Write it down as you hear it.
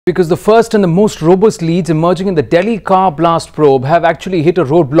Because the first and the most robust leads emerging in the Delhi car blast probe have actually hit a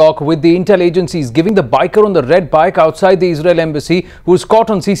roadblock, with the intel agencies giving the biker on the red bike outside the Israel embassy, who was caught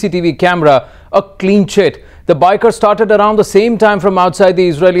on CCTV camera, a clean chit. The biker started around the same time from outside the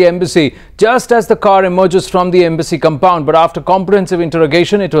Israeli embassy, just as the car emerges from the embassy compound. But after comprehensive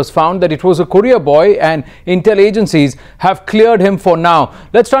interrogation, it was found that it was a courier boy, and intel agencies have cleared him for now.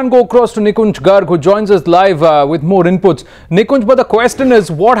 Let's try and go across to Nikunj Garg, who joins us live with more inputs. Nikunj, but the question is,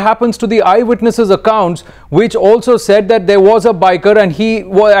 what happens to the eyewitnesses' accounts, which also said that there was a biker and he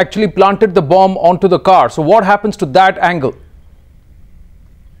actually planted the bomb onto the car? So what happens to that angle?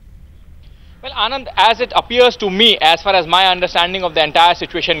 Well, Anand, as it appears to me, as far as my understanding of the entire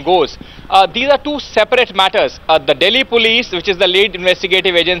situation goes, these are two separate matters. The Delhi police, which is the lead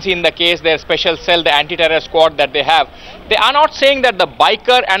investigative agency in the case, their special cell, the anti-terror squad that they have, they are not saying that the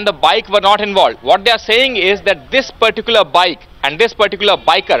biker and the bike were not involved. What they are saying is that this particular bike and this particular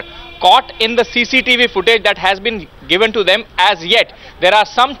biker caught in the CCTV footage that has been given to them as yet. There are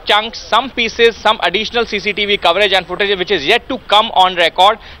some chunks, some pieces, some additional CCTV coverage and footage which is yet to come on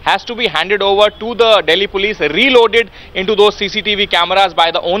record, has to be handed over to the Delhi police, reloaded into those CCTV cameras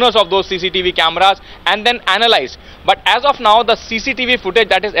by the owners of those CCTV cameras and then analyzed. But as of now, the CCTV footage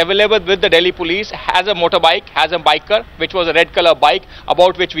that is available with the Delhi police has a motorbike, has a biker, which was a red color bike,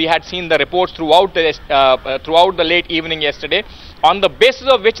 about which we had seen the reports throughout the late evening yesterday, on the basis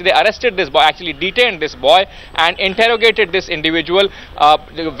of which they arrested this boy, actually detained this boy and interrogated this individual,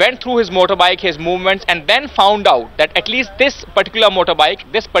 went through his motorbike, his movements, and then found out that at least this particular motorbike,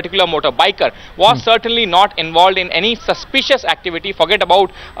 this particular motorbiker was certainly not involved in any suspicious activity. Forget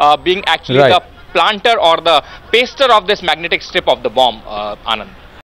about being actually the planter or the paster of this magnetic strip of the bomb, Anand.